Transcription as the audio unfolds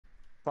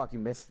Fuck, you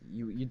missed.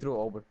 You threw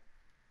over.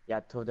 Yeah,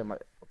 two of them are.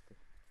 Okay.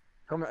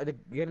 Come here, they're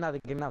getting out.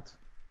 They're getting out.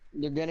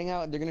 They're getting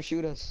out. They're gonna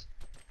shoot us.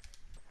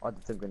 Oh,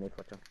 that's a grenade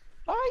for you.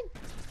 Alright.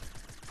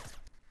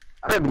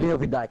 I don't believe if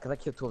we die because I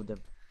killed two of them.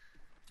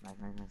 Nice.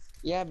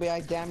 Yeah, but I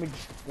damaged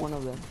one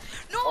of them.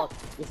 No! Oh,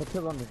 it's a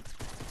kill on me.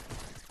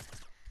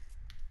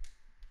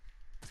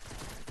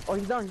 Oh,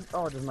 he's down.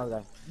 Oh, there's another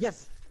guy.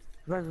 Yes!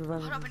 Run.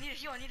 Hold up, I need a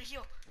heal.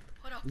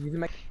 Hold up. You can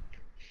make.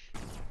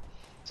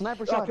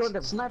 Sniper Oh, kill shots.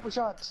 them. Sniper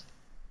shots.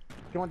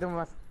 Kill them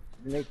with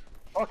grenade.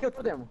 Oh, kill two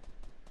of them.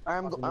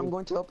 I'm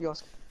going to help you,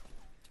 Oscar.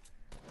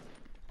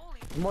 Holy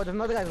More, there's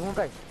another guy. There's one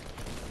guy.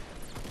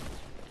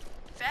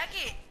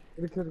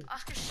 faggot! Kill him.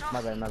 Oscar shot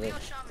My me. bad. Leo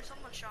shot me.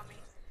 Someone shot me.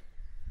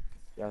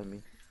 Yeah, it was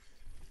me.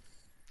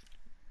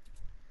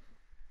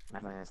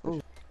 Nice.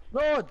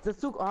 No, the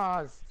Suk.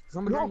 Ah,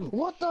 somebody. Bro, ran me.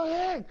 what the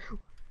heck?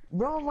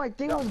 Bro, my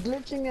thing was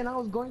glitching and I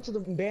was going to the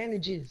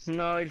bandages.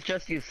 No, it's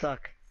just you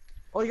suck.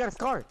 Oh, you got a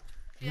scar.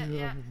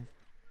 Yeah.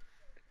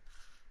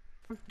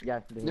 Yeah.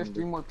 There's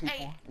 3 more people.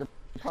 Hey, They're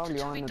probably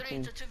it's a on the 2v3.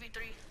 team. It's a 2v3.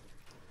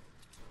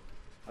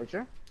 Are you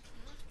sure?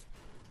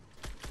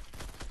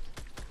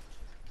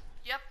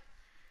 Yep.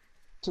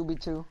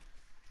 2v2.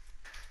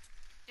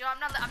 Yo, I'm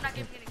not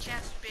giving you any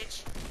chances,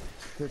 bitch.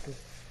 Okay.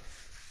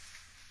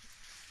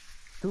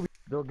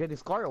 They'll get his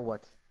scar or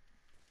what?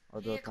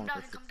 Or Yeah, they'll come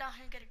down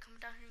here and get it.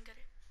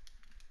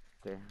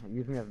 Okay,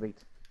 use me as bait.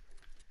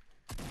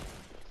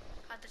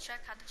 Had to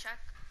check.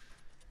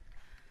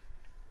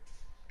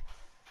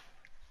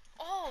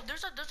 Oh,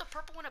 there's a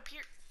purple one up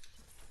here.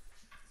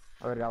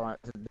 I already got one.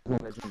 Come on,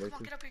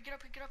 get up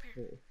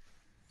here.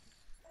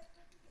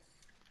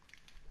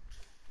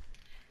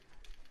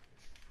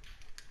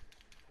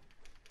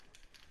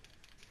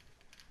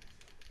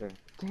 Okay.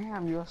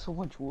 Damn, you have so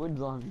much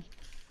woods on me.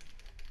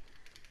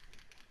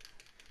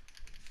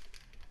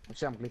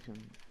 Actually, I'm glitching.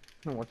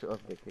 Watch it.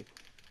 Okay.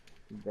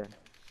 He's there.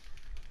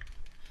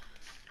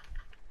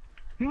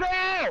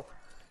 No!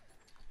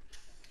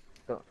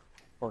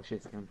 Oh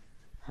shit, scam.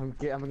 I'm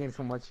getting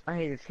so much. I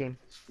hate this game.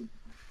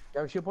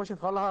 Yeah, shoot potion.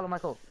 Hello,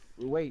 Michael.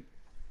 Wait.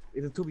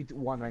 It's a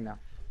 2v1 right now.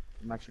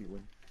 I'm actually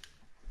winning.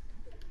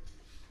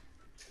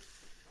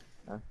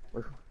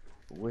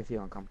 Where's he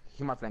on come?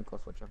 He might flank us,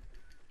 watch out.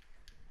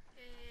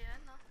 Yeah,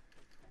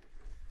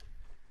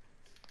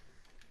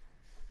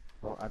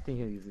 no. Oh, I think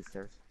he'll use these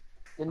stairs.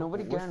 Did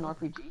nobody get an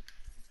RPG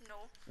No.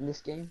 in this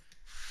game?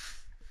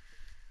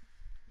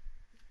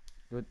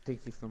 Do it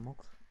take these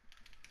smokes?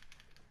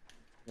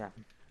 Yeah.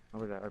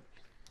 Over there.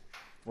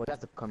 Well,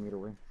 that's a come either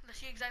way. Let's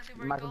see exactly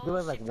where Michael, he do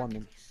goes. it like See if 1 I can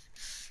minute.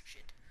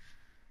 Shit.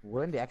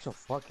 Where in the actual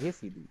fuck is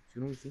he, dude?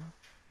 Shouldn't we see?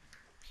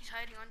 He's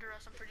hiding under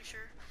us, I'm pretty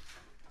sure.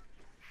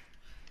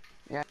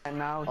 Yeah, and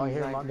now Oh, I he's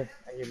hear him like, under.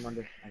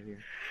 I hear.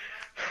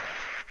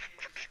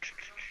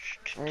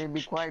 hey,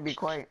 be quiet.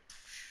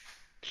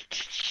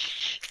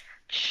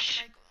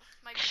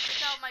 Michael,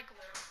 check out Michael.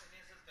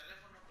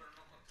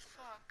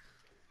 Fuck.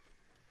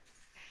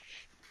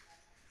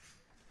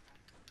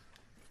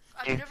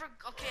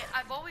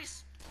 I've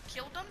always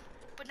killed him,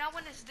 but now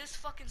when it's this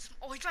fucking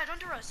oh, he's right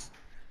under us.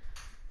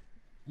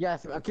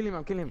 Yes, I'm killing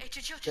him. Hey,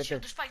 chill. Okay.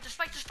 There's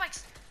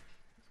spikes.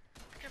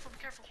 Be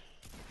careful.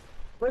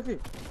 Where's he?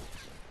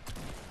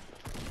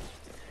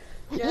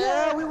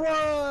 Yeah, we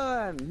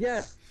won!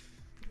 Yes!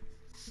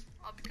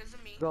 All because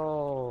of me.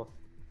 Go!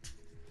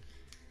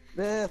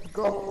 Let's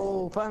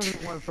go! Finally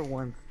 1 for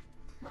 1.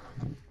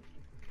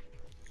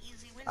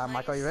 Easy win,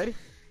 Michael, you ready?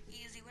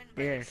 Easy win,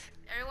 Yes.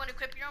 Everyone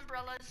equip your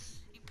umbrellas,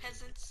 you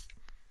peasants.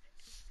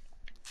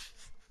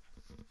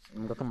 I'm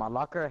gonna go to my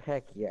locker.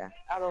 Heck yeah.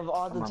 out of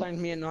all the Come on. times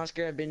me and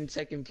Oscar have been in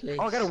 2nd place.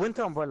 Oh, I got a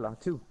winter umbrella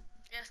too.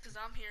 Yes, because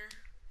I'm here.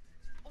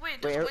 Oh, wait,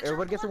 Wait, there's a winter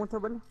everybody gets a umbrella? winter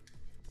umbrella?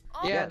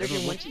 Oh, Yeah, they're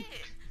getting shit.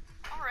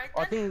 Alright,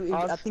 I then.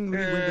 think we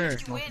win Oscar.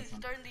 this. You win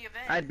during the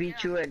event. I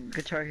beat you at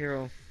Guitar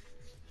Hero.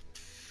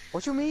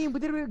 What you mean?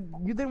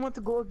 You didn't want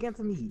to go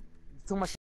against me. So much.